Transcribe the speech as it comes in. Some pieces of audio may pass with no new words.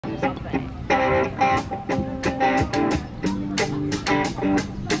something.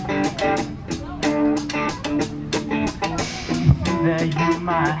 That you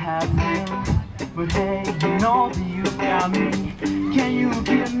might have been, but hey, you know that you got me. Can you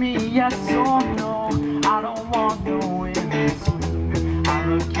give me yes or no? I don't want no in between. I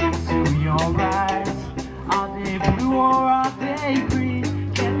look into your eyes. Are they blue or are they green?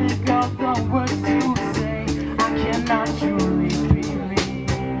 Can't think of the words to say. I cannot truly believe.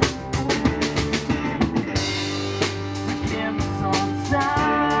 So give me some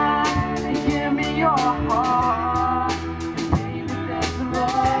time and give me your heart.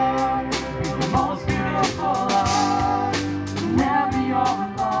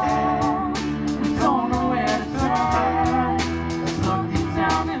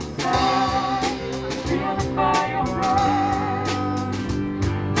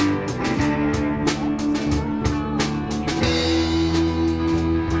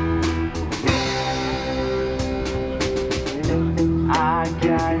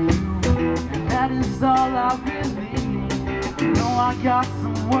 All I really need. You know I got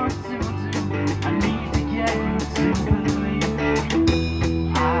some work to do. I need to get you to believe.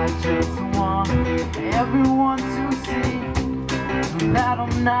 I just want everyone to see that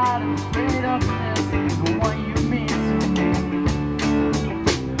I'm not afraid of this, the one you mean to me.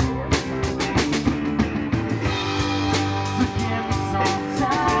 So give me some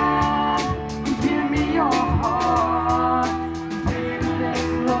time, give me your heart, baby, let's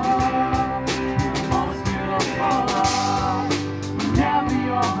love.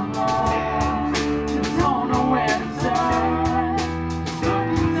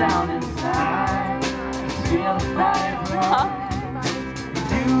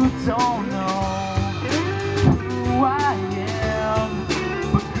 Don't know who I am,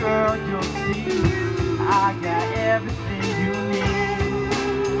 but girl, you'll see I got everything you need.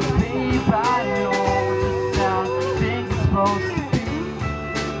 Babe, I know just how things are supposed to be.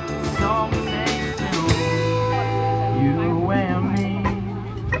 Some say still, you and me.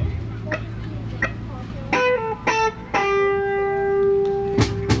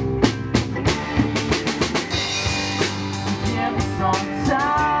 So give me some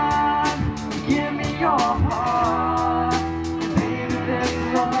time. Your heart, baby, this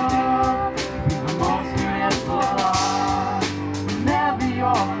love is the most beautiful love. Whenever you're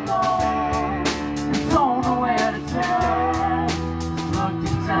alone and don't know where to turn, just look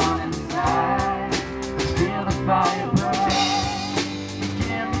deep down inside, just feel the fire burn.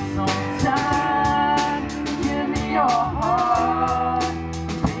 Give me some time, give me your heart,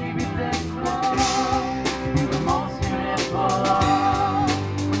 baby, this love is the most beautiful love.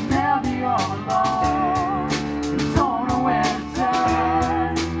 Whenever you're alone.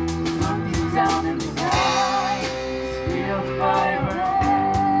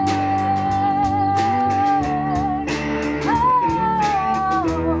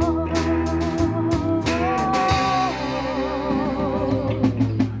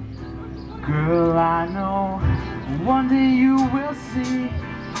 Girl, I know one day you will see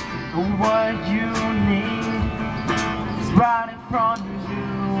what you need is right in front of you.